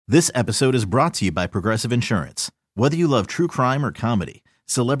This episode is brought to you by Progressive Insurance. Whether you love true crime or comedy,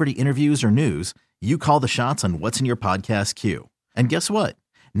 celebrity interviews or news, you call the shots on what's in your podcast queue. And guess what?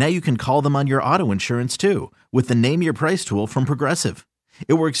 Now you can call them on your auto insurance too with the Name Your Price tool from Progressive.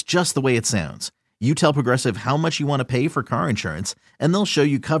 It works just the way it sounds. You tell Progressive how much you want to pay for car insurance, and they'll show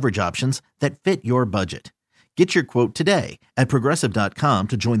you coverage options that fit your budget. Get your quote today at Progressive.com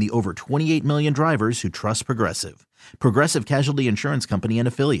to join the over 28 million drivers who trust Progressive. Progressive Casualty Insurance Company and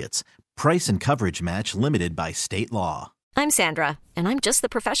Affiliates. Price and coverage match limited by state law. I'm Sandra, and I'm just the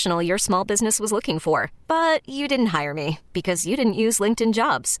professional your small business was looking for. But you didn't hire me because you didn't use LinkedIn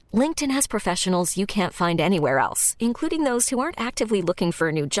Jobs. LinkedIn has professionals you can't find anywhere else, including those who aren't actively looking for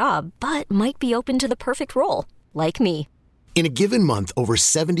a new job, but might be open to the perfect role, like me. In a given month, over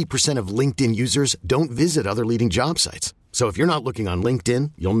 70% of LinkedIn users don't visit other leading job sites. So if you're not looking on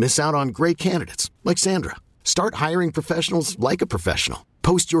LinkedIn, you'll miss out on great candidates like Sandra. Start hiring professionals like a professional.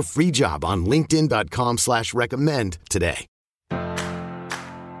 Post your free job on linkedin.com/recommend today.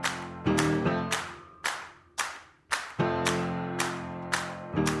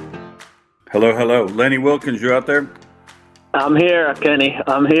 Hello, hello. Lenny Wilkens, you out there? I'm here, Kenny.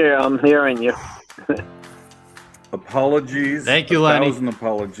 I'm here. I'm hearing you. Apologies. Thank you, Lenny. 1,000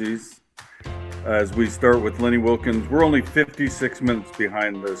 apologies. As we start with Lenny Wilkens, we're only 56 minutes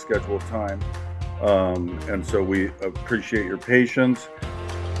behind the scheduled time. And so we appreciate your patience.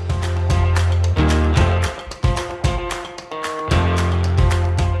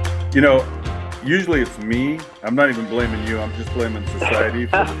 You know, usually it's me. I'm not even blaming you. I'm just blaming society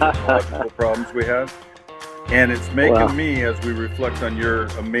for the technological problems we have. And it's making me, as we reflect on your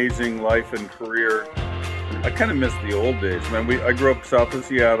amazing life and career, I kind of miss the old days, man. I grew up south of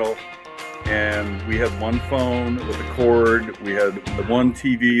Seattle, and we had one phone with a cord. We had the one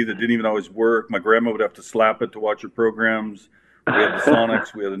TV that didn't even always work. My grandma would have to slap it to watch her programs. We had the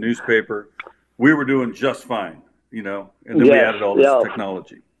Sonics. We had the newspaper. We were doing just fine, you know, and then we added all this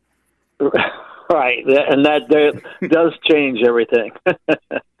technology. Right, and that does change everything.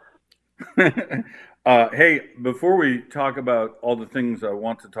 Hey, before we talk about all the things I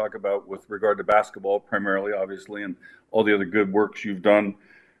want to talk about with regard to basketball, primarily, obviously, and all the other good works you've done,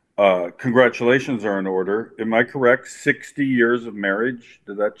 congratulations are in order. Am I correct? 60 years of marriage?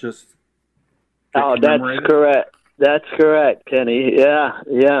 Did that just that's correct. That's correct, Kenny. Yeah.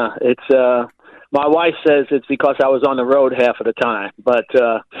 It's my wife says it's because I was on the road half of the time, but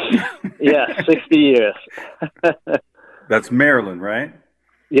 60 years. That's Maryland, right?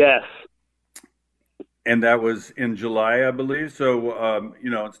 Yes. And that was in July, I believe. So,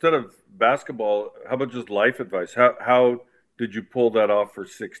 instead of basketball, how about just life advice? How did you pull that off for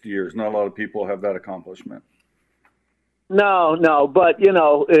 60 years? Not a lot of people have that accomplishment. No, but,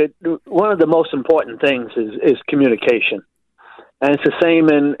 one of the most important things is communication. And it's the same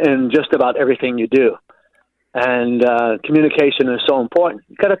in just about everything you do. And communication is so important.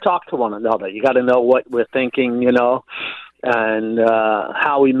 You got to talk to one another. You got to know what we're thinking, and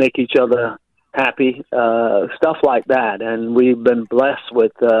how we make each other happy, stuff like that. And we've been blessed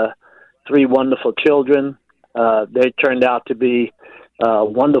with 3 wonderful children. They turned out to be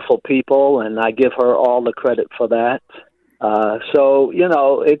wonderful people, and I give her all the credit for that. It's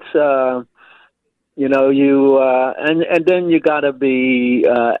and then you got to be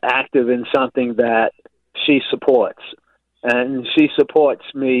active in something that she supports, and she supports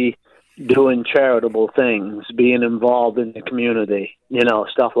me doing charitable things, being involved in the community,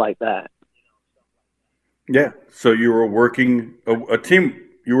 stuff like that. Yeah. So you were working a team.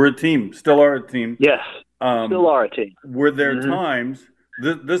 You were a team. Still are a team. Yes. Still are a team. Were there times?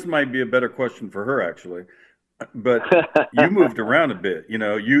 This might be a better question for her, actually. But you moved around a bit.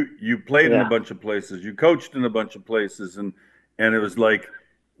 You played in a bunch of places. You coached in a bunch of places, and it was like,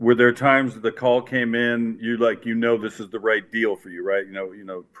 were there times that the call came in? This is the right deal for you, right?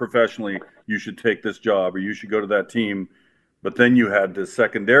 Professionally, you should take this job, or you should go to that team. But then you had to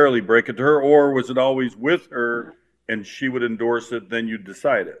secondarily break it to her, or was it always with her and she would endorse it, then you'd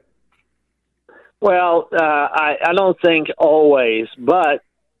decide it? Well, I don't think always, but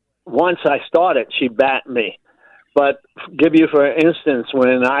once I started, she backed me. But give you, for instance,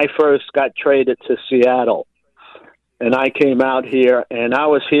 when I first got traded to Seattle, and I came out here, and I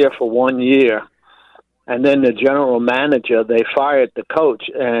was here for 1 year, and then the general manager, they fired the coach,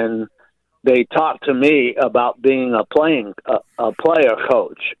 and they talked to me about being a player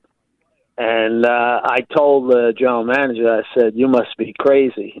coach. And I told the general manager, I said, "You must be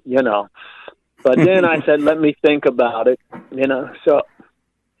crazy," But then I said, "Let me think about it," So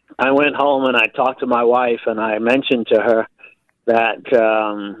I went home and I talked to my wife, and I mentioned to her that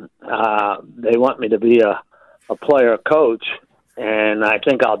they want me to be a player coach. and I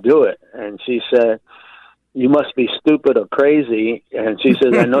think I'll do it. And she said, you must be stupid or crazy. And she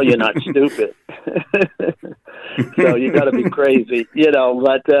says, I know you're not stupid. So you got to be crazy,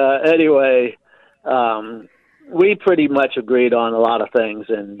 But anyway, we pretty much agreed on a lot of things,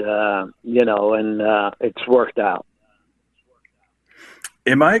 and, it's worked out.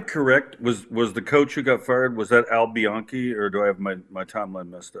 Am I correct? Was the coach who got fired, was that Al Bianchi, or do I have my timeline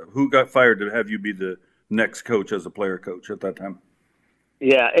messed up? Who got fired to have you be the next coach as a player coach at that time?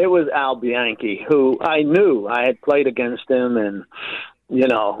 Yeah, it was Al Bianchi, who I knew. I had played against him, and,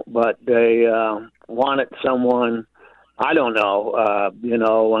 but they wanted someone, I don't know,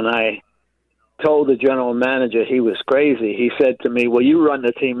 when I told the general manager he was crazy, he said to me, well, you run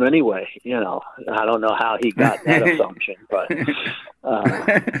the team anyway. I don't know how he got that assumption, but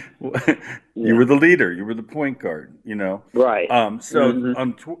you were the leader, you were the point guard, Right. On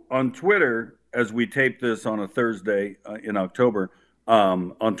Twitter, as we taped this on a Thursday in October,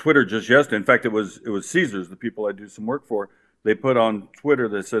 on Twitter just yesterday, in fact, it was Caesars, the people I do some work for, they put on Twitter,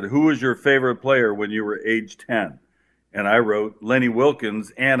 they said, who was your favorite player when you were age 10? And I wrote Lenny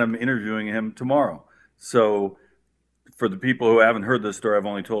Wilkens, and I'm interviewing him tomorrow. So for the people who haven't heard this story, I've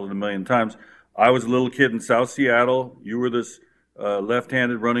only told it a million times. I was a little kid in South Seattle. You were this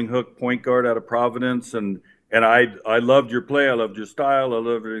left-handed running hook point guard out of Providence. And I loved your play. I loved your style. I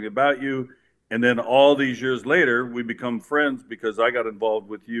loved everything about you. And then all these years later, we become friends because I got involved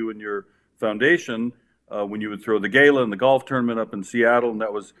with you and your foundation when you would throw the gala and the golf tournament up in Seattle. And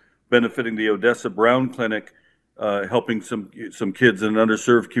that was benefiting the Odessa Brown Clinic, helping some kids in an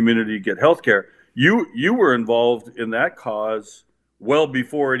underserved community get health care. You were involved in that cause well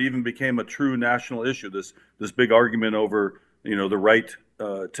before it even became a true national issue, this big argument over the right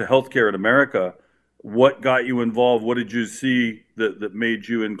to health care in America. What got you involved? What did you see that made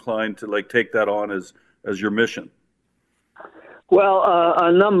you inclined to take that on as your mission? Well,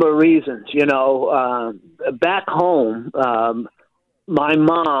 a number of reasons. Back home, my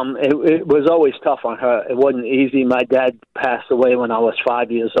mom, it was always tough on her. It wasn't easy. My dad passed away when I was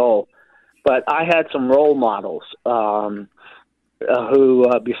 5 years old. But I had some role models who,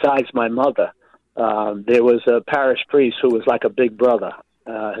 besides my mother, there was a parish priest who was like a big brother.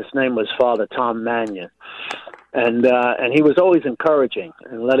 His name was Father Tom Mannion. And he was always encouraging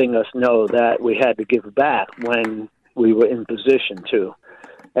and letting us know that we had to give back when we were in position to.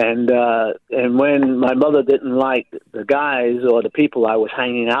 And when my mother didn't like the guys or the people I was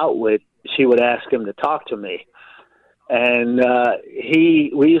hanging out with, she would ask him to talk to me. And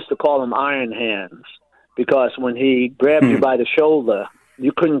we used to call him Iron Hands because when he grabbed you by the shoulder,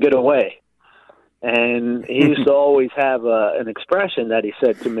 you couldn't get away. And he used to always have an expression that he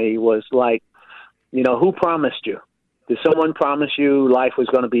said to me was like, who promised you? Did someone promise you life was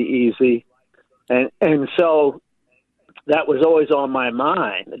going to be easy? And so that was always on my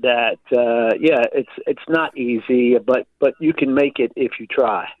mind that, it's not easy, but you can make it if you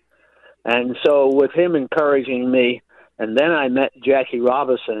try. And so with him encouraging me, and then I met Jackie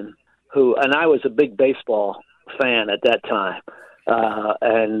Robinson, and I was a big baseball fan at that time.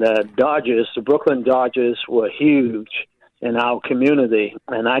 The Brooklyn Dodgers were huge in our community.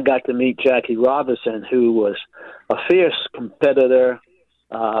 And I got to meet Jackie Robinson, who was a fierce competitor,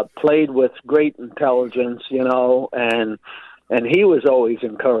 played with great intelligence, and he was always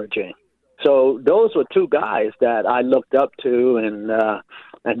encouraging. So those were two guys that I looked up to. And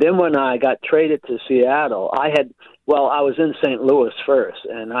then when I got traded to Seattle, I was in St. Louis first,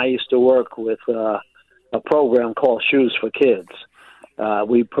 and I used to work with a program called Shoes for Kids.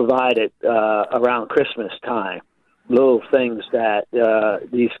 We provided around Christmas time little things that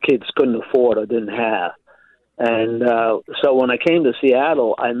these kids couldn't afford or didn't have. And so when I came to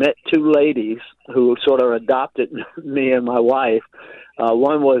Seattle, I met two ladies who sort of adopted me and my wife.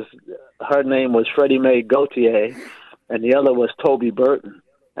 Her name was Freddie Mae Gauthier, and the other was Toby Burton.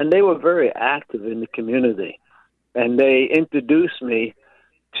 And they were very active in the community. And they introduced me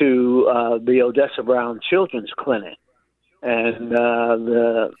to the Odessa Brown Children's Clinic. And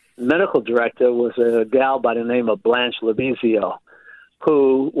the medical director was a gal by the name of Blanche Labizio,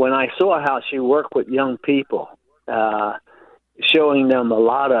 who, when I saw how she worked with young people, showing them a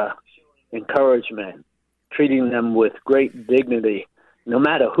lot of encouragement, treating them with great dignity, no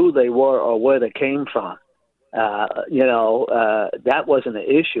matter who they were or where they came from, that wasn't an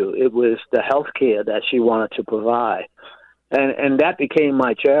issue. It was the health care that she wanted to provide. And that became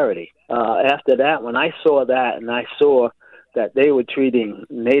my charity. After that, when I saw that and I saw that they were treating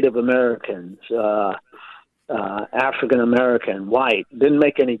Native Americans, African American, white, didn't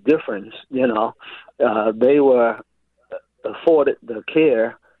make any difference, they were afforded the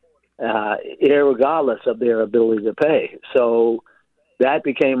care irregardless of their ability to pay. So that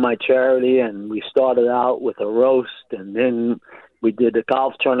became my charity, and we started out with a roast, and then we did the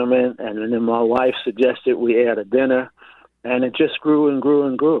golf tournament, and then my wife suggested we add a dinner, and it just grew and grew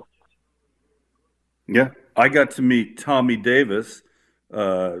and grew. Yeah, I got to meet Tommy Davis,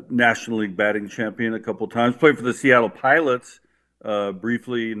 National League batting champion a couple of times. Played for the Seattle Pilots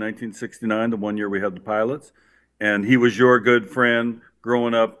briefly in 1969, the 1 year we had the Pilots. And he was your good friend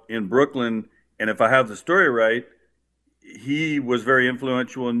growing up in Brooklyn. And if I have the story right, he was very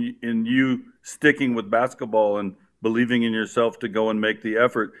influential in you sticking with basketball and believing in yourself to go and make the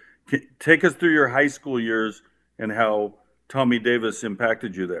effort. Take us through your high school years and how Tommy Davis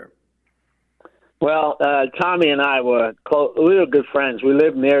impacted you there. Well, Tommy and I were close. We were good friends. We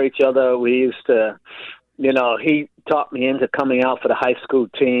lived near each other. We used to, he talked me into coming out for the high school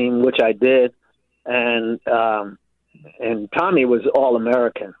team, which I did. And Tommy was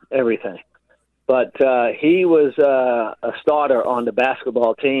All-American, everything. But he was a starter on the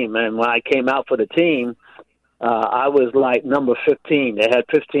basketball team. And when I came out for the team, I was like number 15. They had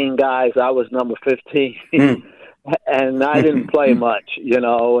 15 guys. I was number 15. And I didn't play much,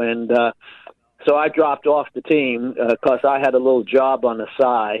 and so I dropped off the team because I had a little job on the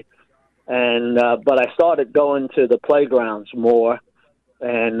side. And but I started going to the playgrounds more,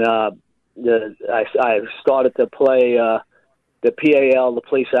 and I started to play the PAL, the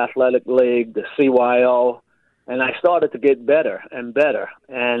Police Athletic League, the CYO, and I started to get better and better.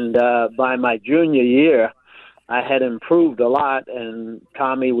 And by my junior year, I had improved a lot, and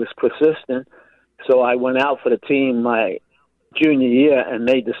Tommy was persistent. So I went out for the team my junior year and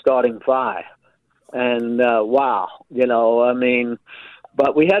made the starting five. And wow,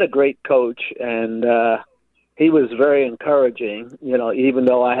 but we had a great coach, and he was very encouraging, even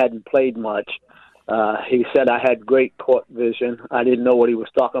though I hadn't played much. He said I had great court vision. I didn't know what he was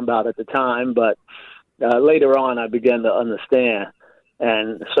talking about at the time, but later on I began to understand.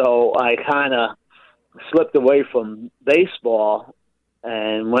 And so I kind of slipped away from baseball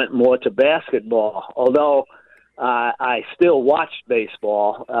and went more to basketball, although I still watched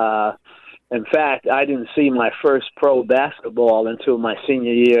baseball. In fact, I didn't see my first pro basketball until my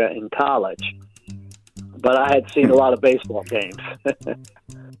senior year in college, but I had seen a lot of baseball games.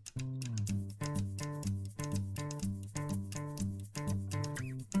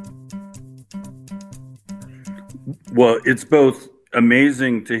 Well, it's both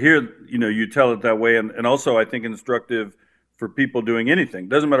amazing to hear, you tell it that way, and also I think instructive for people doing anything.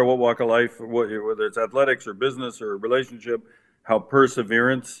 Doesn't matter what walk of life, or whether it's athletics or business or relationship, how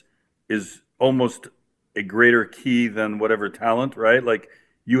perseverance is almost a greater key than whatever talent, right? Like,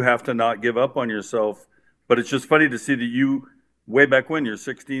 you have to not give up on yourself. But it's just funny to see that you, way back when, you're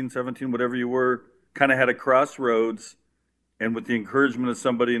 16, 17, whatever you were, kind of had a crossroads, and with the encouragement of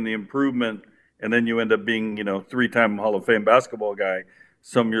somebody and the improvement, and then you end up being, 3-time Hall of Fame basketball guy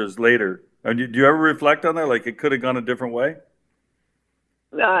some years later. Do you ever reflect on that? Like, it could have gone a different way?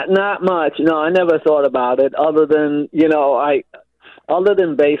 Not much. No, I never thought about it other than, other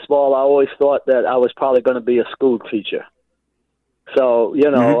than baseball, I always thought that I was probably going to be a school teacher. So,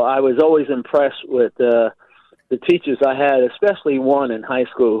 I was always impressed with the teachers I had, especially one in high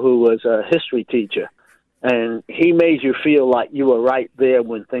school who was a history teacher. And he made you feel like you were right there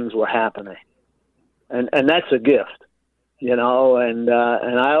when things were happening. And that's a gift, and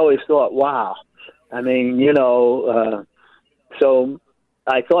I always thought, wow. I mean, so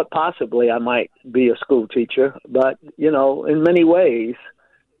I thought possibly I might be a school teacher, but, in many ways,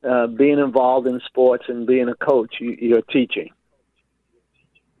 being involved in sports and being a coach, you're teaching.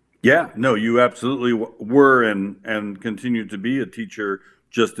 Yeah, no, you absolutely were and continue to be a teacher,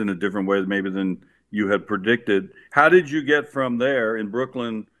 just in a different way maybe than you had predicted. How did you get from there in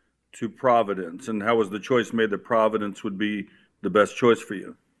Brooklyn to Providence, and how was the choice made that Providence would be the best choice for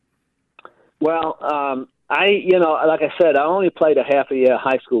you? Well, like I said, I only played a half a year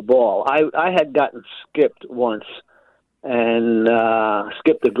high school ball. I had gotten skipped once and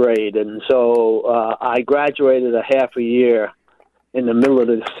skipped a grade, and so I graduated a half a year in the middle of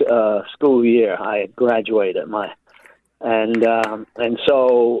the school year. I had graduated and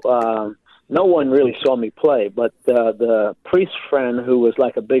so no one really saw me play, but the priest friend who was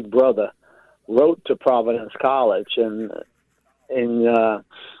like a big brother wrote to Providence College and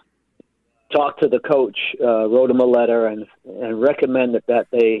talked to the coach, wrote him a letter and recommended that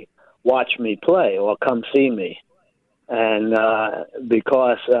they watch me play or come see me. And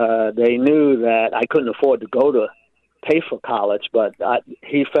because they knew that I couldn't afford to go to pay for college, but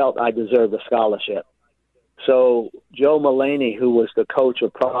he felt I deserved a scholarship. So Joe Mullaney, who was the coach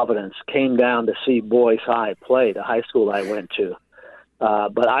of Providence, came down to see Boys High play, the high school I went to.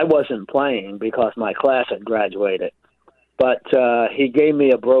 but I wasn't playing because my class had graduated. But he gave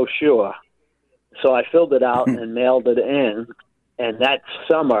me a brochure, so I filled it out and mailed it in. And that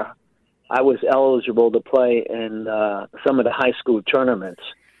summer, I was eligible to play in some of the high school tournaments.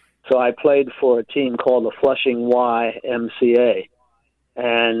 So I played for a team called the Flushing YMCA.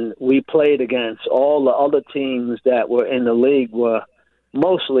 And we played against all the other teams that were in the league were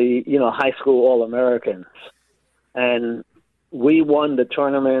mostly, high school All-Americans. And we won the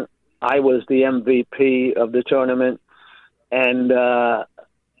tournament. I was the MVP of the tournament. And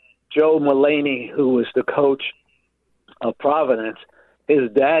Joe Mullaney, who was the coach of Providence, his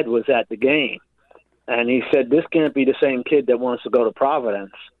dad was at the game. And he said, this can't be the same kid that wants to go to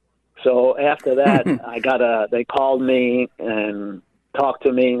Providence. So after that, they called me and talked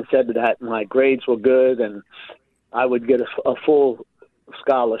to me and said that my grades were good and I would get a full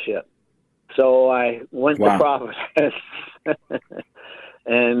scholarship. So I went to Providence.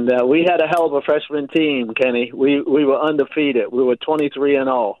 And we had a hell of a freshman team, Kenny. We were undefeated. We were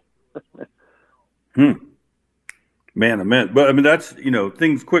 23-0. Man. But, that's,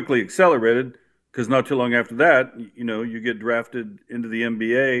 things quickly accelerated because not too long after that, you get drafted into the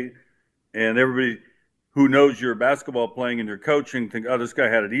NBA and everybody who knows you're basketball playing and you're coaching think, oh, this guy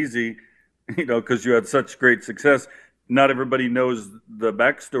had it easy, because you had such great success. Not everybody knows the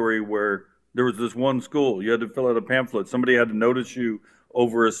backstory where there was this one school. You had to fill out a pamphlet. Somebody had to notice you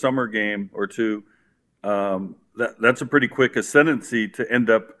over a summer game or two. That's a pretty quick ascendancy to end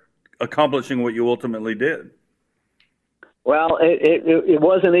up accomplishing what you ultimately did. Well, it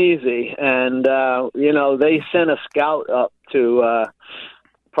wasn't easy. And, they sent a scout up to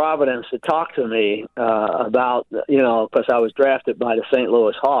Providence to talk to me about, because I was drafted by the St.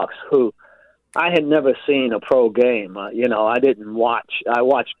 Louis Hawks, who I had never seen a pro game. I didn't watch. I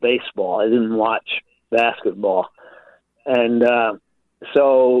watched baseball. I didn't watch basketball. And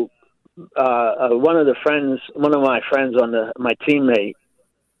so one of my friends my teammate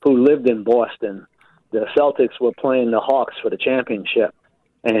who lived in Boston, the Celtics were playing the Hawks for the championship.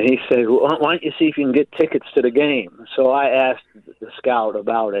 And he said, well, why don't you see if you can get tickets to the game? So I asked the scout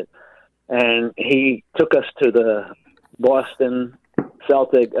about it. And he took us to the Boston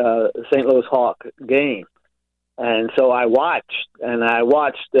Celtic St. Louis Hawk game. And so I watched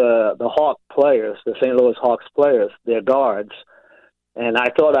the Hawk players, the St. Louis Hawks players, their guards, and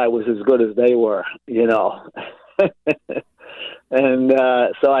I thought I was as good as they were, And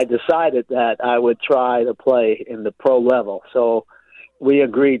so I decided that I would try to play in the pro level. So we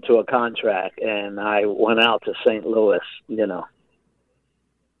agreed to a contract, and I went out to St. Louis,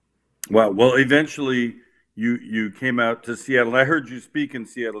 Wow. Well, eventually you came out to Seattle. I heard you speak in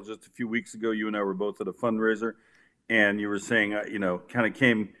Seattle just a few weeks ago. You and I were both at a fundraiser, and you were saying, kind of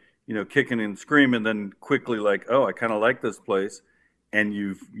came, kicking and screaming, then quickly like, oh, I kind of like this place. And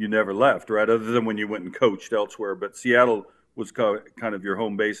you never left, right? Other than when you went and coached elsewhere. But Seattle was kind of your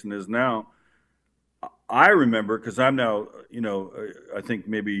home base and is now. I remember, because I'm now, I think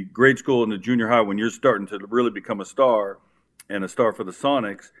maybe grade school and the junior high, when you're starting to really become a star and a star for the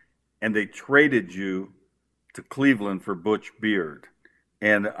Sonics, and they traded you to Cleveland for Butch Beard.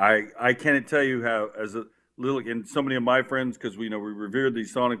 And I can't tell you how, as a little, and so many of my friends, because we revered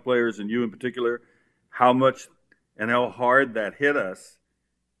these Sonic players, and you in particular, how much and how hard that hit us.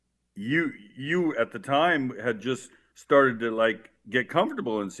 You at the time had just started to get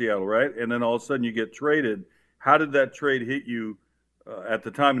comfortable in Seattle, right? And then all of a sudden you get traded. How did that trade hit you at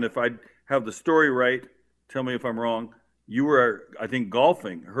the time? And if I have the story right, tell me if I'm wrong. You were, I think,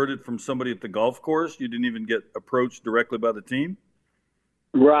 golfing. Heard it from somebody at the golf course. You didn't even get approached directly by the team.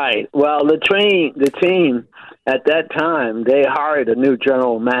 Right. Well, the team at that time, they hired a new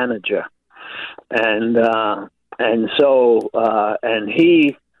general manager, and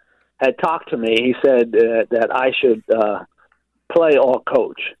he had talked to me. He said that I should play or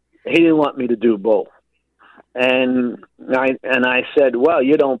coach. He didn't want me to do both. And I said, well,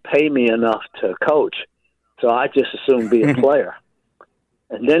 you don't pay me enough to coach, so I just assumed be a player.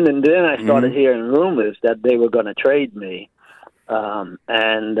 And then I started hearing rumors that they were going to trade me,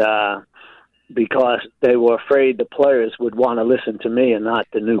 because they were afraid the players would want to listen to me and not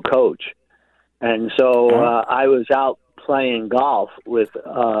the new coach. And so I was out playing golf with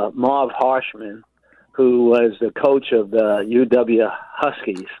Marv Harshman, who was the coach of the UW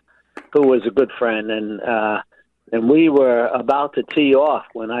Huskies, who was a good friend. And we were about to tee off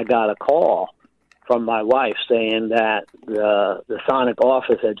when I got a call from my wife saying that the Sonic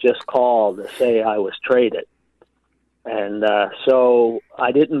office had just called to say I was traded. And so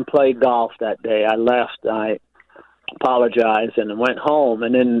I didn't play golf that day. I left. I apologized and went home.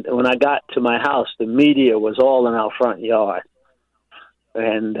 And then when I got to my house, the media was all in our front yard.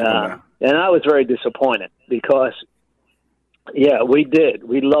 And I was very disappointed because, yeah, we did.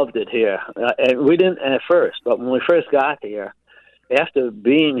 We loved it here. And we didn't at first, but when we first got here, after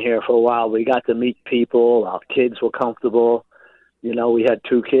being here for a while, we got to meet people. Our kids were comfortable. You know, we had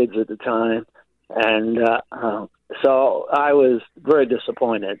 2 kids at the time. And so I was very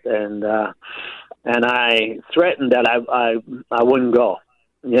disappointed. And I threatened that I wouldn't go,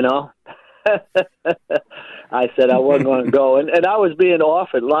 you know. I said I wasn't going to go. And I was being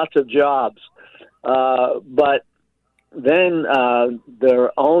offered lots of jobs. But then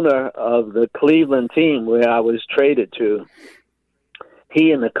the owner of the Cleveland team where I was traded to,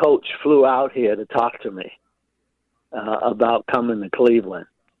 he and the coach flew out here to talk to me about coming to Cleveland.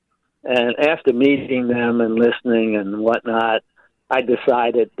 And after meeting them and listening and whatnot, I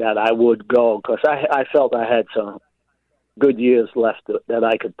decided that I would go because I felt I had some good years left that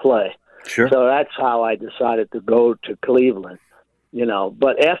I could play. Sure. So that's how I decided to go to Cleveland, you know.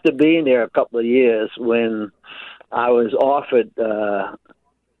 But after being there a couple of years, when I was offered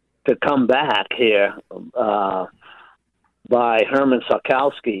to come back here by Herman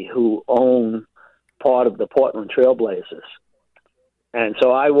Sarkowski, who owned part of the Portland Trailblazers. And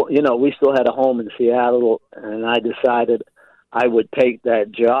so we still had a home in Seattle, and I decided I would take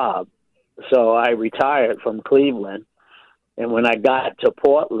that job. So I retired from Cleveland. And when I got to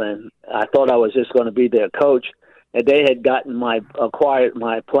Portland, I thought I was just going to be their coach. And they had acquired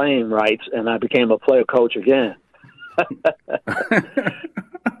my playing rights, and I became a player coach again.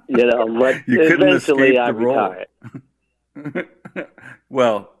 You know, but eventually I retired.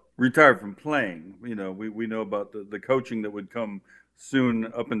 Well, retired from playing. You know, we know about the coaching that would come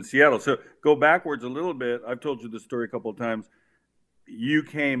soon up in Seattle. So go backwards a little bit. I've told you this story a couple of times. You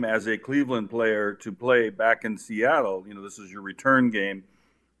came as a Cleveland player to play back in Seattle. You know, this is your return game.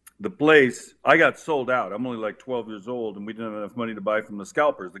 The place, I got sold out. I'm only like 12 years old, and we didn't have enough money to buy from the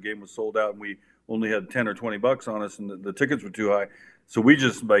scalpers. The game was sold out, and we only had 10 or 20 bucks on us, and the tickets were too high. So we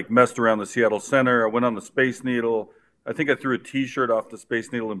just like messed around the Seattle Center. I went on the Space Needle. I think I threw a T-shirt off the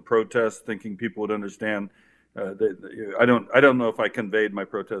Space Needle in protest, thinking people would understand. I don't know if I conveyed my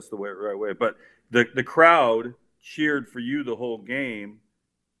protest the right way, but the crowd cheered for you the whole game.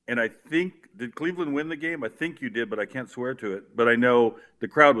 And I think, did Cleveland win the game? I think you did, but I can't swear to it. But I know the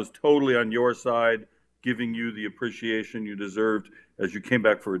crowd was totally on your side, giving you the appreciation you deserved as you came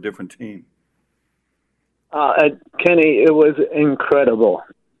back for a different team. Kenny, it was incredible.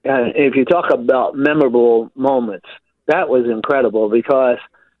 And if you talk about memorable moments, that was incredible because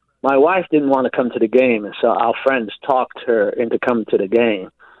my wife didn't want to come to the game, and so our friends talked her into coming to the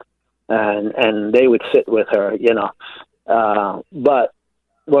game, and they would sit with her, you know. But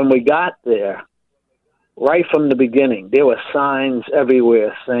when we got there, right from the beginning, there were signs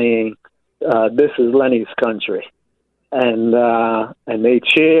everywhere saying, "This is Lenny's country," and they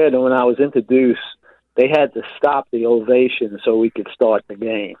cheered. And when I was introduced, they had to stop the ovation so we could start the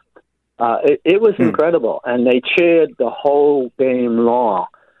game. It was incredible, and they cheered the whole game long.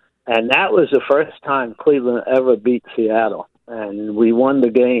 And that was the first time Cleveland ever beat Seattle, and we won the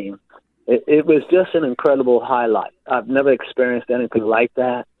game. It was just an incredible highlight. I've never experienced anything like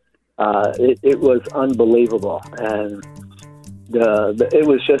that. It was unbelievable, and it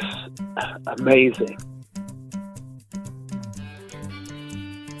was just amazing.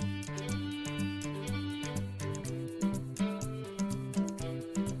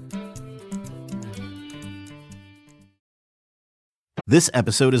 This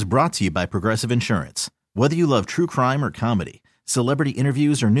episode is brought to you by Progressive Insurance. Whether you love true crime or comedy, celebrity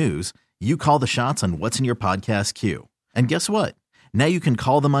interviews or news, you call the shots on what's in your podcast queue. And guess what? Now you can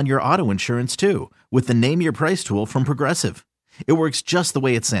call them on your auto insurance too with the Name Your Price tool from Progressive. It works just the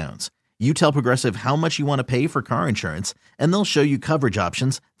way it sounds. You tell Progressive how much you want to pay for car insurance, and they'll show you coverage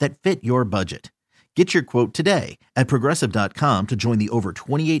options that fit your budget. Get your quote today at Progressive.com to join the over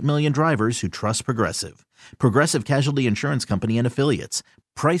 28 million drivers who trust Progressive. Progressive Casualty Insurance Company and Affiliates.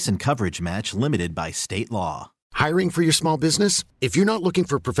 Price and coverage match limited by state law. Hiring for your small business? If you're not looking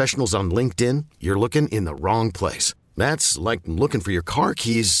for professionals on LinkedIn, you're looking in the wrong place. That's like looking for your car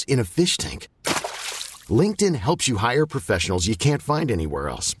keys in a fish tank. LinkedIn helps you hire professionals you can't find anywhere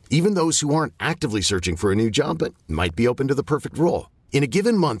else, even those who aren't actively searching for a new job but might be open to the perfect role. In a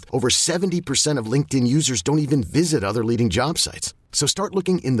given month, over 70% of LinkedIn users don't even visit other leading job sites. So start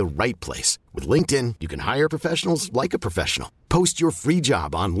looking in the right place. With LinkedIn, you can hire professionals like a professional. Post your free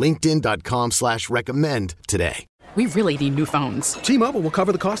job on linkedin.com/recommend today. We really need new phones. T-Mobile will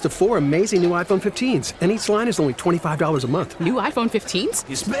cover the cost of 4 amazing new iPhone 15s, and each line is only $25 a month. New iPhone 15s?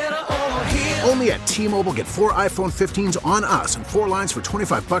 It's better over here. Only at T-Mobile, get 4 iPhone 15s on us and 4 lines for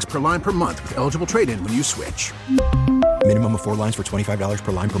 $25 per line per month with eligible trade-in when you switch. Minimum of 4 lines for $25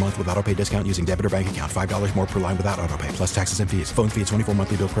 per line per month with autopay discount using debit or bank account. $5 more per line without autopay, plus taxes and fees. Phone fee at 24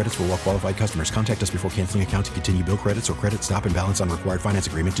 monthly bill credits for well-qualified customers. Contact us before canceling account to continue bill credits or credit stop and balance on required finance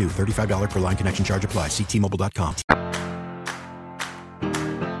agreement due. $35 per line connection charge applies. See T-Mobile.com.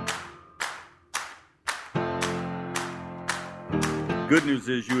 Good news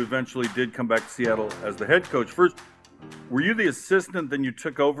is you eventually did come back to Seattle as the head coach. First, were you the assistant, then you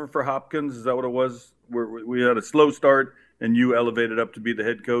took over for Hopkins? Is that what it was? Where we had a slow start and you elevated up to be the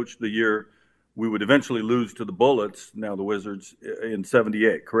head coach the year we would eventually lose to the Bullets, now the Wizards, in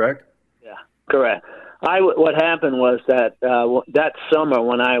 78, correct? Yeah, correct. What happened was that that summer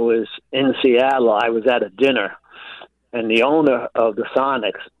when I was in Seattle, I was at a dinner, and the owner of the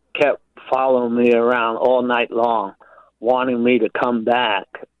Sonics kept following me around all night long, wanting me to come back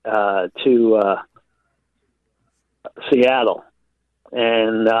to Seattle.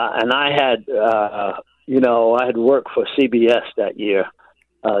 And I had, I had worked for CBS that year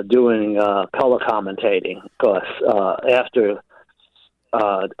doing color commentating, because after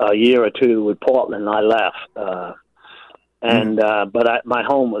a year or two with Portland, I left. But my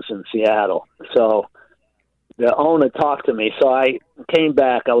home was in Seattle. So the owner talked to me. So I came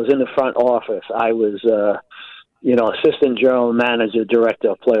back. I was in the front office. I was, assistant general manager,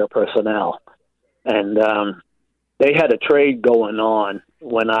 director of player personnel. And they had a trade going on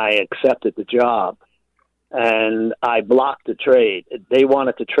when I accepted the job, and I blocked the trade. They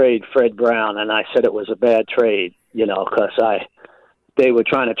wanted to trade Fred Brown, and I said it was a bad trade, because they were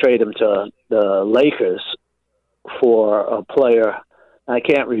trying to trade him to the Lakers for a player. I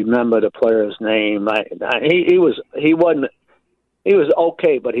can't remember the player's name. He was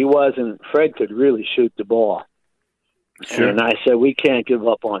okay, but he wasn't. Fred could really shoot the ball. Sure. And I said, we can't give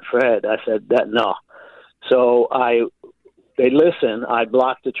up on Fred. I said no. So they listened. I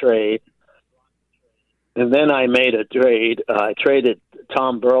blocked the trade, and then I made a trade. I traded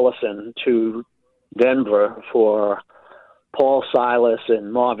Tom Burleson to Denver for Paul Silas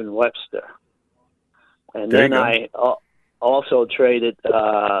and Marvin Webster. And then I also traded,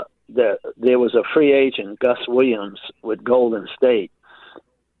 there was a free agent, Gus Williams, with Golden State.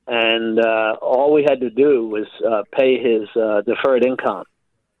 And all we had to do was pay his deferred income,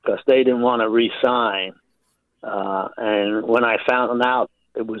 because they didn't want to re-sign. And when I found out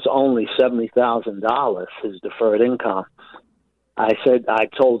it was only $70,000, his deferred income, I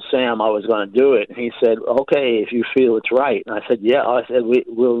told Sam I was going to do it. And he said, okay, if you feel it's right. And I said, yeah. I said,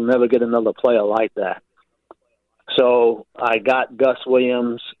 we'll never get another player like that. So I got Gus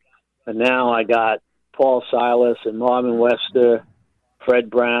Williams, and now I got Paul Silas and Marvin Webster,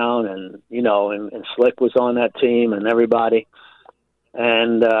 Fred Brown, and, and Slick was on that team, and everybody.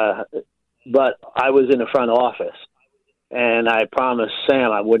 And, but I was in the front office, and I promised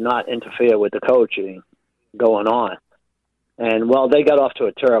Sam I would not interfere with the coaching going on. And, they got off to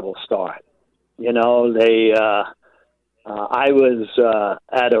a terrible start. I was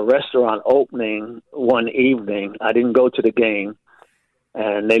at a restaurant opening one evening. I didn't go to the game,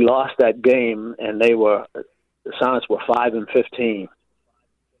 and they lost that game, and the Sonics were 5-15.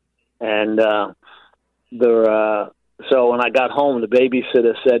 And so when I got home, the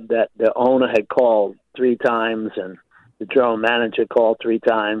babysitter said that the owner had called 3 times and the general manager called 3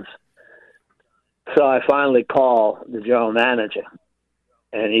 times. So I finally called the general manager,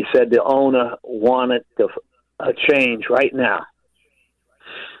 and he said the owner wanted a change right now.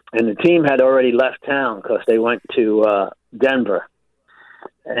 And the team had already left town because they went to Denver.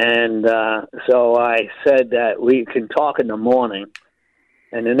 And so I said that we can talk in the morning.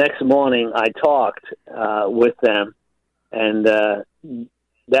 And the next morning I talked with them, and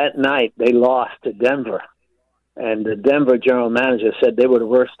that night they lost to Denver. And the Denver general manager said they were the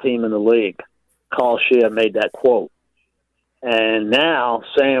worst team in the league. Carl Scheer made that quote. And now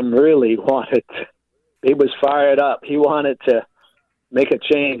Sam really he was fired up. He wanted to make a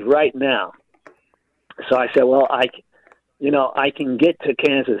change right now. So I said, well, I can get to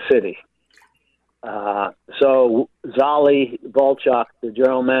Kansas City. So Zolly Volchok, the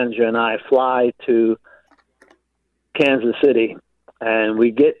general manager, and I fly to Kansas City, and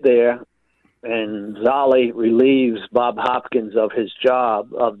we get there, and Zolly relieves Bob Hopkins of his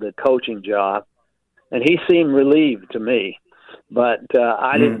job, of the coaching job, and he seemed relieved to me, but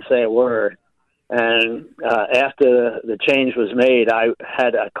I didn't say a word. And after the change was made, I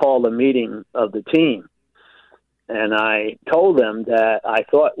called a meeting of the team, and I told them that I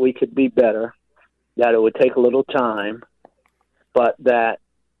thought we could be better, that it would take a little time, but that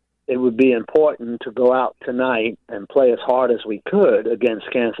it would be important to go out tonight and play as hard as we could against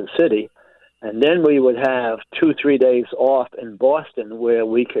Kansas City, and then we would have 2-3 days off in Boston where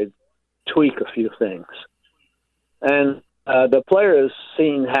we could tweak a few things. And the players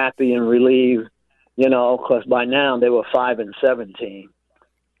seemed happy and relieved, because by now they were 5-17.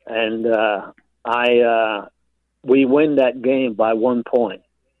 And we win that game by 1 point.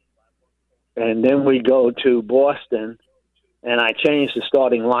 And then we go to Boston, and I change the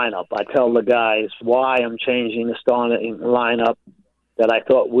starting lineup. I tell the guys why I'm changing the starting lineup, that I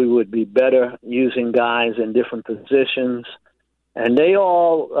thought we would be better using guys in different positions. And they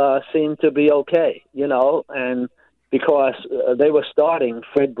all seemed to be okay, and because they were starting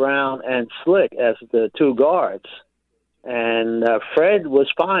Fred Brown and Slick as the two guards. And Fred was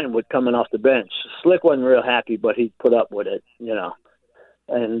fine with coming off the bench. Slick wasn't real happy, but he put up with it,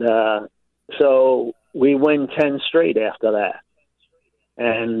 And so we win 10 straight after that.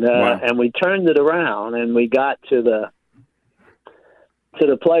 And wow. And we turned it around, and we got to the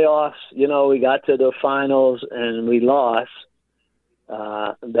playoffs. We got to the finals, and we lost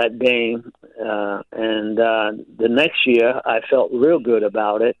that game. And the next year, I felt real good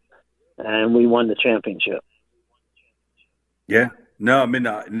about it, and we won the championship. Yeah. No, I mean,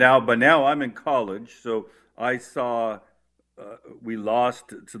 now I'm in college, so I saw we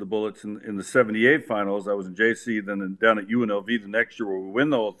lost to the Bullets in the 78 finals. I was in JC, then down at UNLV the next year where we win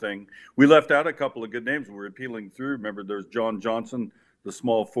the whole thing. We left out a couple of good names. We were appealing through. Remember, there's John Johnson, the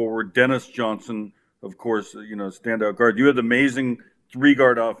small forward, Dennis Johnson, of course, standout guard. You had the amazing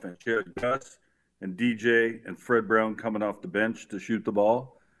three-guard offense. You had Gus and DJ and Fred Brown coming off the bench to shoot the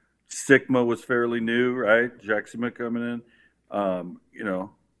ball. Sigma was fairly new, right? Jack Sigma coming in.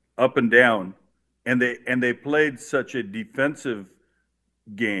 Up and down, and they played such a defensive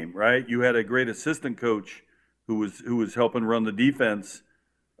game, right? You had a great assistant coach who was helping run the defense.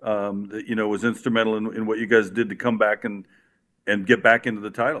 That was instrumental in what you guys did to come back and get back into the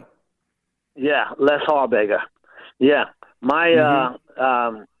title. Yeah, Les Harbager. Yeah, my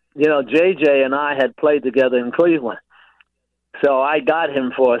JJ and I had played together in Cleveland, so I got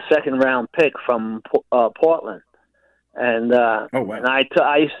him for a second-round pick from Portland. And oh, wow. And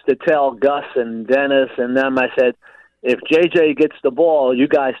I used to tell Gus and Dennis and them, I said, if JJ gets the ball, you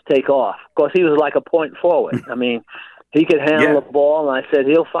guys take off. Of course, he was like a point forward. I mean, he could handle the ball, and I said,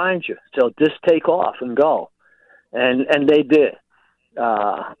 he'll find you. So just take off and go. And they did. It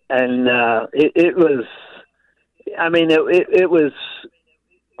was, I mean, it was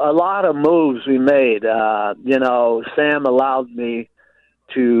a lot of moves we made. Sam allowed me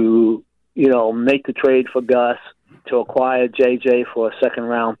to, make the trade for Gus, to acquire JJ for a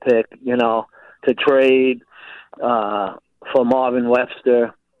second-round pick, to trade for Marvin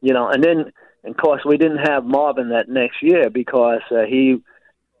Webster, and then, of course, we didn't have Marvin that next year because he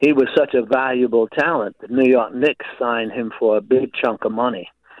was such a valuable talent. The New York Knicks signed him for a big chunk of money,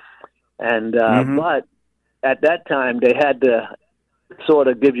 and but at that time they had to sort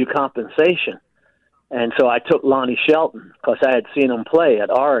of give you compensation, and so I took Lonnie Shelton because I had seen him play at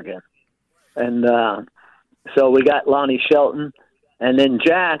Oregon, and so we got Lonnie Shelton, and then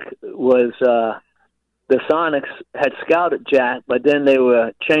Jack was the Sonics had scouted Jack, but then they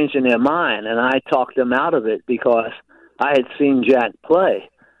were changing their mind, and I talked them out of it because I had seen Jack play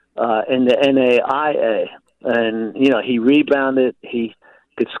in the NAIA, and he rebounded, he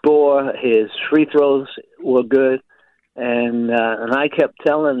could score, his free throws were good, and I kept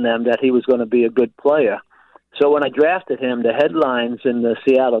telling them that he was going to be a good player. So when I drafted him, the headlines in the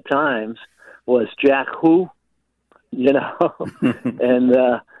Seattle Times was Jack who, and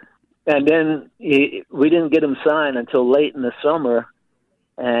then we didn't get him signed until late in the summer,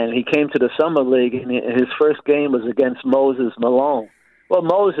 and he came to the summer league, and his first game was against Moses Malone. Well,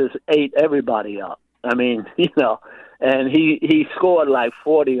 Moses ate everybody up. I mean, and he scored like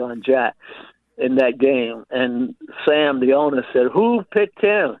 40 on Jack in that game, and Sam, the owner, said, "Who picked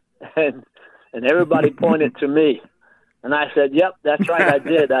him?" And everybody pointed to me, and I said, "Yep, that's right, I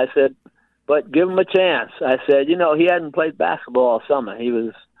did." I said, but give him a chance. I said, he hadn't played basketball all summer. He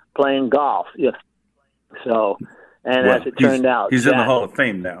was playing golf. So, and as it turned out, he's in the Hall of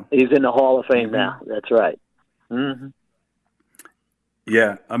Fame now. He's in the Hall of Fame now. That's right. Mm-hmm.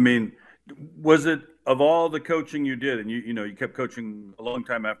 Yeah, I mean, was it of all the coaching you did, and you kept coaching a long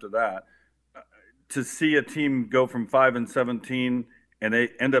time after that, to see a team go from 5-17 and they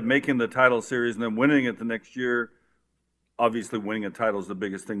end up making the title series and then winning it the next year? Obviously, winning a title is the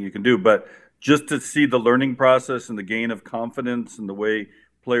biggest thing you can do, but just to see the learning process and the gain of confidence and the way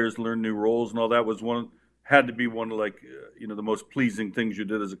players learn new roles and all that had to be one of the most pleasing things you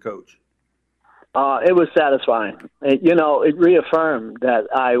did as a coach. It was satisfying. It reaffirmed that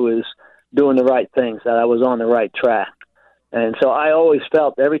I was doing the right things, that I was on the right track. And so I always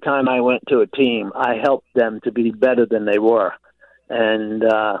felt every time I went to a team, I helped them to be better than they were. and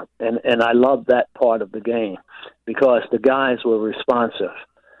I loved that part of the game because the guys were responsive.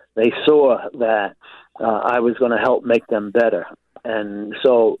 They saw that I was going to help make them better, and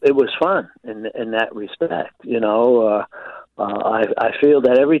so it was fun in that respect. I feel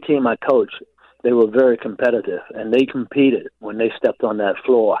that every team I coached, they were very competitive, and they competed when they stepped on that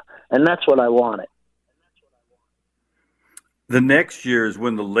floor, and that's what I wanted. The next year is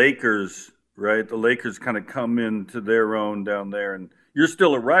when the Lakers, right? The Lakers kind of come into their own down there, and you're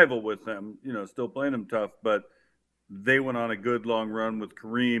still a rival with them, still playing them tough, but they went on a good long run with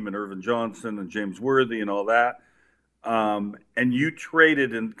Kareem and Irvin Johnson and James Worthy and all that. And you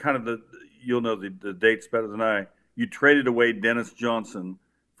traded in kind of you'll know the dates better than I, you traded away Dennis Johnson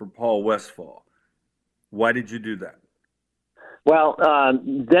for Paul Westphal. Why did you do that? Well,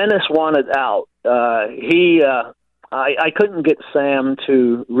 Dennis wanted out. I couldn't get Sam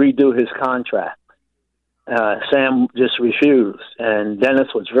to redo his contract. Sam just refused, and Dennis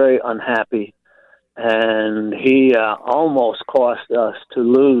was very unhappy, and he almost cost us to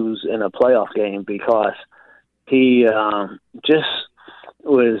lose in a playoff game because he just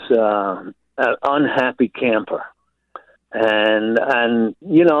was an unhappy camper. And I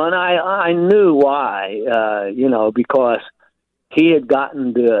knew why, because he had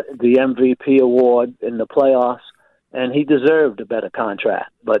gotten the MVP award in the playoffs, and he deserved a better contract,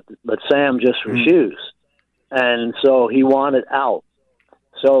 but Sam just refused, and so he wanted out.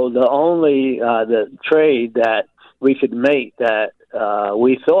 So the only the trade that we could make that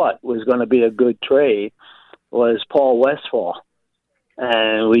we thought was going to be a good trade was Paul Westphal,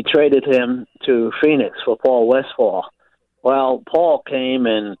 and we traded him to Phoenix for Paul Westphal. Well, Paul came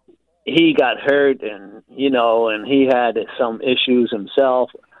and he got hurt, and and he had some issues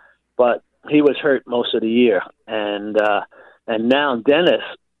himself, but he was hurt most of the year, and now Dennis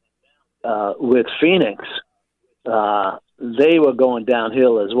with Phoenix, they were going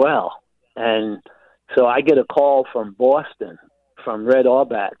downhill as well, and so I get a call from Boston, from Red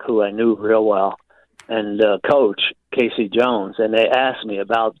Auerbach, who I knew real well, and coach Casey Jones, and they asked me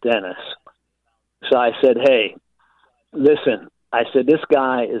about Dennis. So I said, "Hey, listen," I said, "this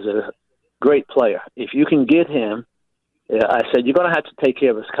guy is a great player. If you can get him," I said, "you're going to have to take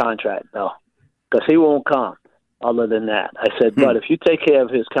care of his contract, though, because he won't come other than that." I said, "But if you take care of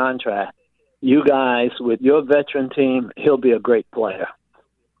his contract, you guys, with your veteran team, he'll be a great player."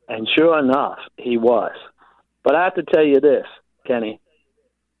 And sure enough, he was. But I have to tell you this, Kenny.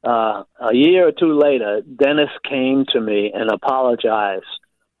 A year or two later, Dennis came to me and apologized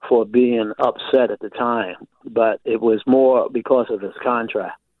for being upset at the time, but it was more because of his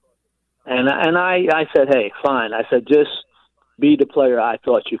contract. And I said, "Hey, fine." I said, "Just be the player I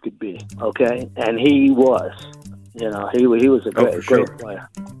thought you could be, okay?" And he was. He was a great player.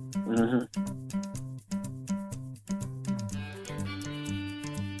 Mm-hmm.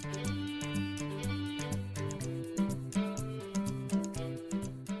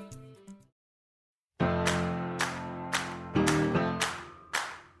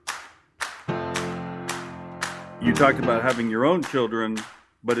 You talked about having your own children,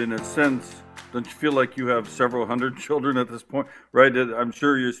 but in a sense, don't you feel like you have several hundred children at this point, right? I'm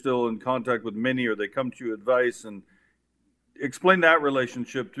sure you're still in contact with many, or they come to you advice, and explain that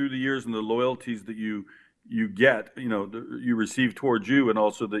relationship through the years and the loyalties that you get, you receive towards you, and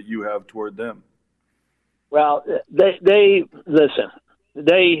also that you have toward them. Well, they listen.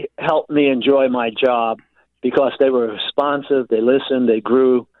 They helped me enjoy my job because they were responsive. They listened. They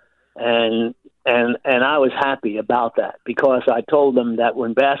grew, and I was happy about that because I told them that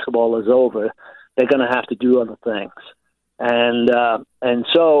when basketball is over, they're going to have to do other things, and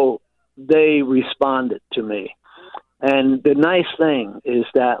so they responded to me. And the nice thing is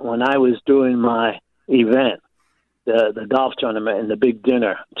that when I was doing my event, the golf tournament and the big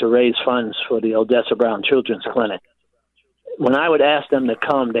dinner to raise funds for the Odessa Brown Children's Clinic, when I would ask them to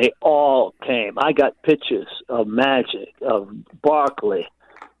come, they all came. I got pictures of Magic, of Barkley,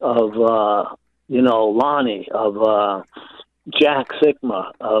 of Lonnie, of Jack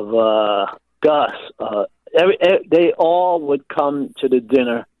Sikma, of Gus. They all would come to the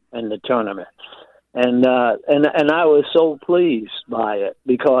dinner and the tournament. And I was so pleased by it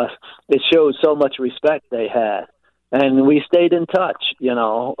because it showed so much respect they had. And we stayed in touch,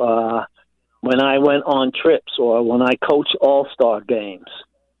 when I went on trips or when I coached all-star games,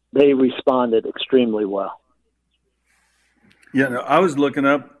 they responded extremely well. Yeah, no, I was looking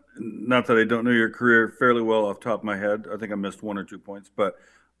up, not that I don't know your career fairly well off the top of my head. I think I missed 1 or 2 points, but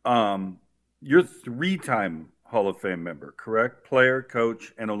you're 3-time Hall of Fame member, correct? Player,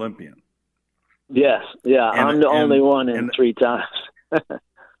 coach, and Olympian. Yes, yeah, I'm the only one in 3 times.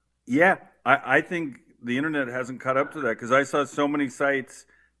 Yeah, I think the internet hasn't caught up to that, because I saw so many sites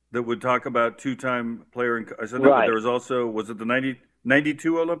that would talk about two-time player. I said, no, but there was also, was it the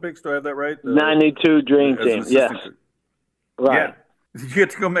 92 Olympics? Do I have that right? 92 Dream Team, yes. Right. Yeah. Did you get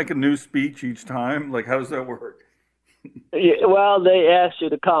to go make a new speech each time? Like, how does that work? Yeah, well, they asked you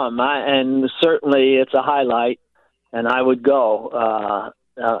to come, and certainly it's a highlight, and I would go.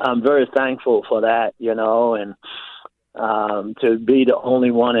 I'm very thankful for that, and to be the only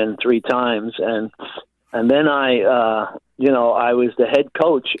one in 3 times. And then I was the head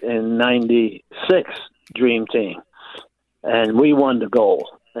coach in 96 Dream Team, and we won the gold.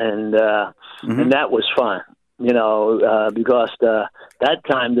 And that was fun, because that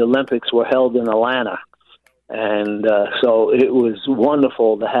time the Olympics were held in Atlanta. And so it was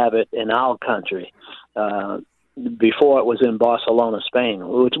wonderful to have it in our country before it was in Barcelona, Spain,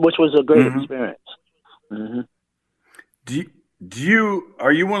 which was a great experience. Mm-hmm.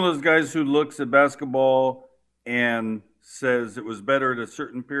 Are you one of those guys who looks at basketball and says it was better at a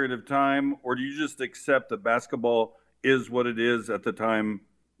certain period of time, or do you just accept that basketball is what it is at the time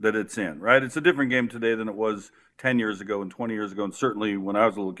that it's in, right? It's a different game today than it was 10 years ago and 20 years ago, and certainly when I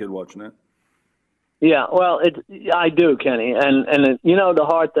was a little kid watching it. Yeah, well, I do, Kenny. And the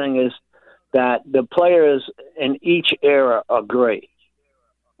hard thing is that the players in each era are great.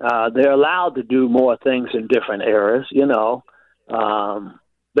 They're allowed to do more things in different eras,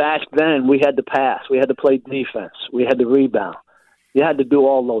 Back then, we had to pass. We had to play defense. We had to rebound. You had to do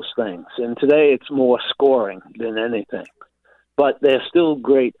all those things. And today, it's more scoring than anything. But they're still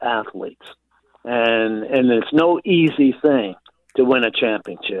great athletes. And it's no easy thing to win a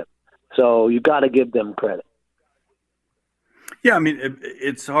championship. So you got to give them credit. Yeah, I mean,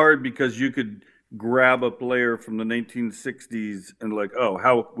 it's hard because you could grab a player from the 1960s and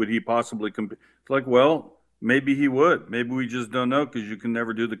how would he possibly compete? It's like, well, maybe he would. Maybe we just don't know because you can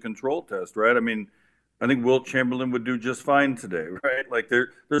never do the control test, right? I mean, I think Wilt Chamberlain would do just fine today, right? Like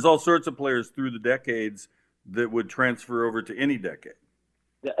there's all sorts of players through the decades that would transfer over to any decade.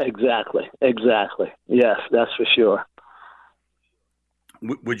 Yeah, exactly. Yes, that's for sure.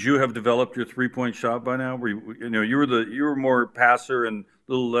 Would you have developed your 3-point shot by now? You were more passer and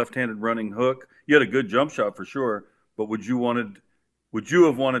little left-handed running hook. You had a good jump shot for sure, but would you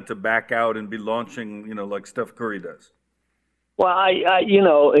have wanted to back out and be launching, like Steph Curry does? Well,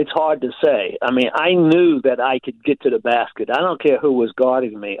 it's hard to say. I mean, I knew that I could get to the basket. I don't care who was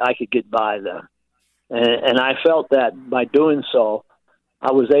guarding me. I could get by them. And I felt that by doing so,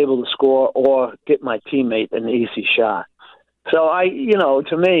 I was able to score or get my teammate an easy shot. So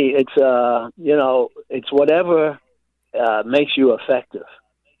to me, it's whatever makes you effective.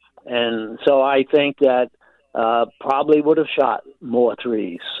 And so I think that probably would have shot more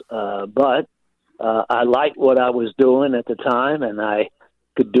threes. But I liked what I was doing at the time, and I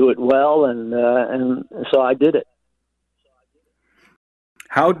could do it well, and so I did it.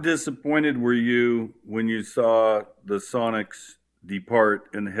 How disappointed were you when you saw the Sonics depart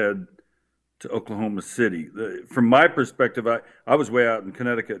and head to Oklahoma City? From my perspective, I was way out in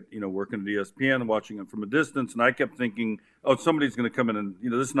Connecticut, working at ESPN and watching it from a distance, and I kept thinking, oh, somebody's going to come in and,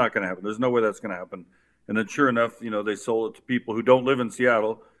 this is not going to happen. There's no way that's going to happen. And then sure enough, they sold it to people who don't live in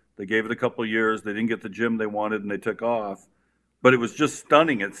Seattle. They gave it a couple of years. They didn't get the gym they wanted, and they took off. But it was just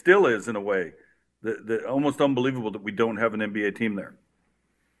stunning. It still is, in a way. Almost unbelievable that we don't have an NBA team there.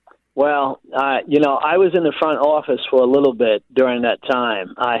 Well, I was in the front office for a little bit during that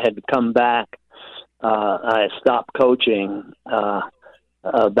time. I had come back. I had stopped coaching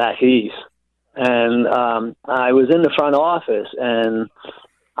back east. And I was in the front office, and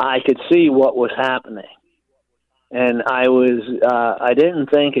I could see what was happening. And I didn't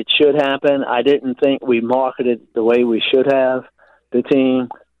think it should happen. I didn't think we marketed the way we should have, the team.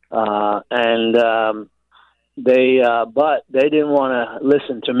 But they didn't want to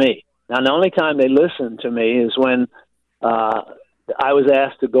listen to me. Now, the only time they listened to me is when I was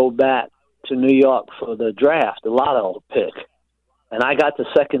asked to go back to New York for the draft, the lotto pick. And I got the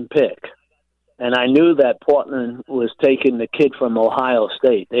second pick. And I knew that Portland was taking the kid from Ohio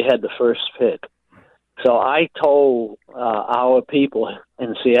State. They had the first pick. So I told our people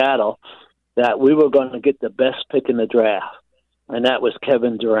in Seattle that we were going to get the best pick in the draft, and that was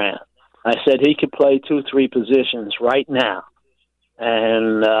Kevin Durant. I said he could play 2-3 positions right now.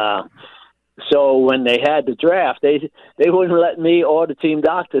 And so when they had the draft, they wouldn't let me or the team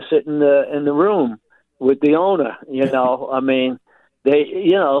doctor sit in the room with the owner. I mean,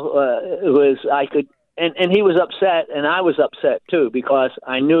 it was I could. And he was upset, and I was upset, too, because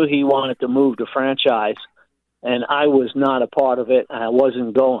I knew he wanted to move the franchise, and I was not a part of it. I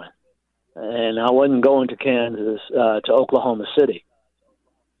wasn't going. And I wasn't going to Kansas, to Oklahoma City.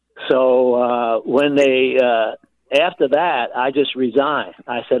 So when they after that, I just resigned.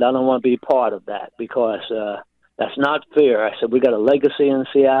 I said I don't want to be part of that because that's not fair. I said we got a legacy in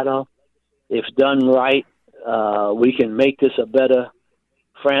Seattle. If done right, we can make this a better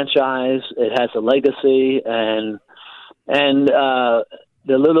franchise. It has a legacy, and the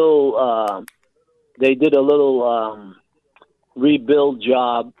little they did a little rebuild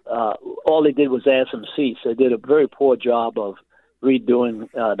job. All they did was add some seats. They did a very poor job of redoing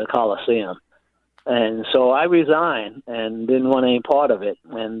the Coliseum, and so I resigned and didn't want any part of it.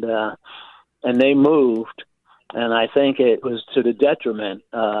 And they moved, and I think it was to the detriment.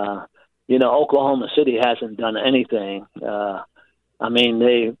 Oklahoma City hasn't done anything. I mean,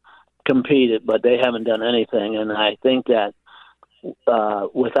 they competed, but they haven't done anything. And I think that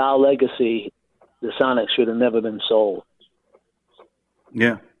with our legacy, the Sonics should have never been sold.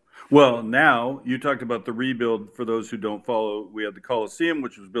 Yeah. Well, now you talked about the rebuild. For those who don't follow, we had the Coliseum,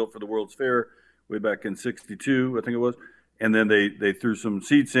 which was built for the World's Fair way back in '62, I think it was. And then they threw some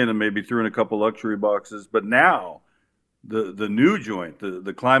seats in and maybe threw in a couple luxury boxes. But now the new joint,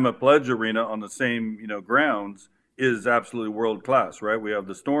 the Climate Pledge Arena on the same grounds, is absolutely world class, right? We have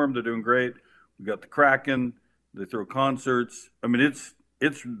the Storm; they're doing great. We got the Kraken; they throw concerts. I mean, it's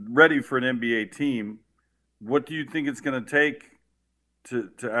ready for an NBA team. What do you think it's going to take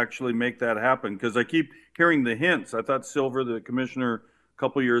to actually make that happen? Because I keep hearing the hints. I thought Silver, the commissioner, a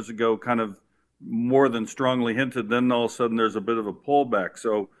couple years ago, kind of more than strongly hinted. Then all of a sudden, there's a bit of a pullback.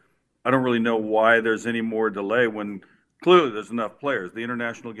 So I don't really know why there's any more delay when clearly there's enough players. The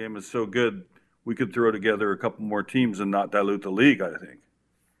international game is so good. We could throw together a couple more teams and not dilute the league, I think.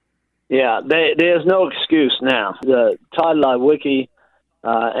 Yeah, there's no excuse now. Todd Lewicki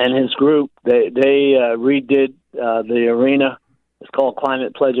and his group, they redid the arena. It's called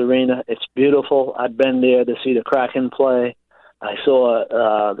Climate Pledge Arena. It's beautiful. I've been there to see the Kraken play. I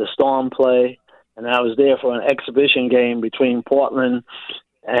saw the Storm play, and I was there for an exhibition game between Portland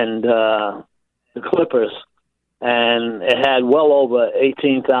and the Clippers. And it had well over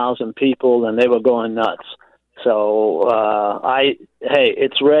 18,000 people, and they were going nuts. So,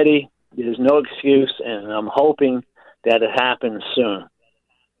 it's ready. There's no excuse, and I'm hoping that it happens soon.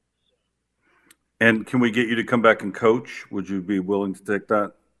 And can we get you to come back and coach? Would you be willing to take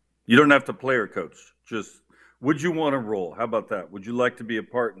that? You don't have to play or coach. Just, would you want to roll? How about that? Would you like to be a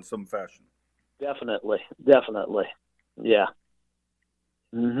part in some fashion? Definitely. Yeah.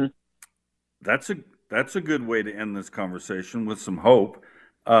 Mm-hmm. That's a good way to end this conversation, with some hope.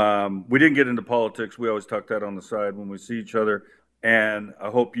 We didn't get into politics. We always talk that on the side when we see each other. And I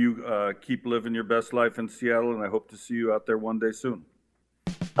hope you keep living your best life in Seattle, and I hope to see you out there one day soon.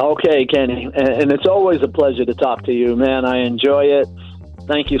 Okay, Kenny. And it's always a pleasure to talk to you, man. I enjoy it.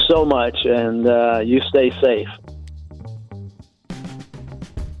 Thank you so much, and you stay safe.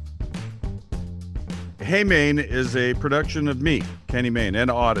 Hey Maine is a production of me, Kenny Mayne,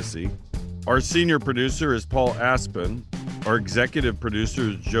 and Odyssey. Our senior producer is Paul Aspen. Our executive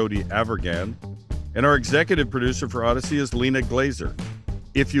producer is Jody Avergan. And our executive producer for Odyssey is Lena Glazer.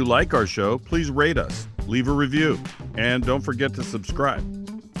 If you like our show, please rate us, leave a review, and don't forget to subscribe.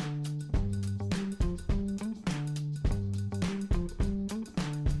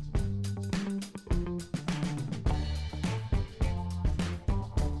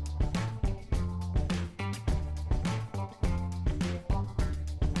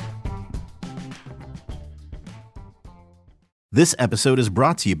 This episode is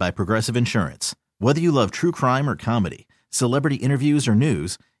brought to you by Progressive Insurance. Whether you love true crime or comedy, celebrity interviews or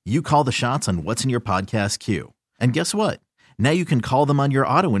news, you call the shots on what's in your podcast queue. And guess what? Now you can call them on your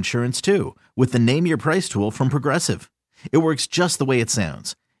auto insurance too, with the Name Your Price tool from Progressive. It works just the way it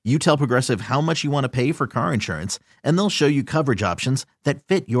sounds. You tell Progressive how much you want to pay for car insurance, and they'll show you coverage options that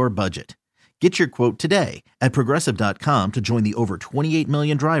fit your budget. Get your quote today at Progressive.com to join the over 28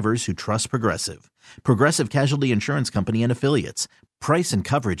 million drivers who trust Progressive. Progressive Casualty Insurance Company and Affiliates. Price and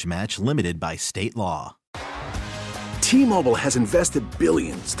coverage match limited by state law. T-Mobile has invested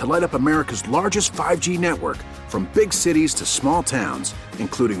billions to light up America's largest 5G network, from big cities to small towns,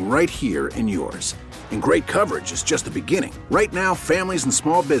 including right here in yours. And great coverage is just the beginning. Right now, families and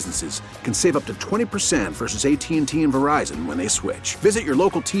small businesses can save up to 20% versus AT&T and Verizon when they switch. Visit your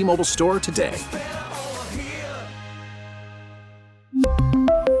local T-Mobile store today.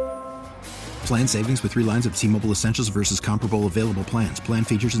 Plan savings with 3 lines of T-Mobile Essentials versus comparable available plans. Plan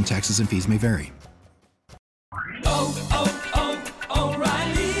features and taxes and fees may vary.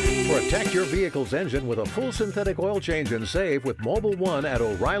 For a Protect your vehicle's engine with a full synthetic oil change and save with Mobil 1 at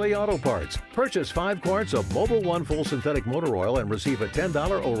O'Reilly Auto Parts. Purchase 5 quarts of Mobil 1 full synthetic motor oil and receive a $10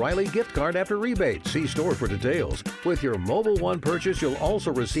 O'Reilly gift card after rebate. See store for details. With your Mobil 1 purchase, you'll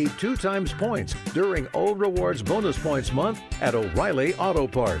also receive 2 times points during O Rewards Bonus Points Month at O'Reilly Auto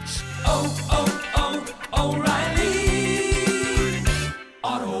Parts. O'Reilly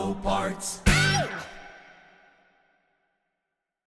Auto Parts.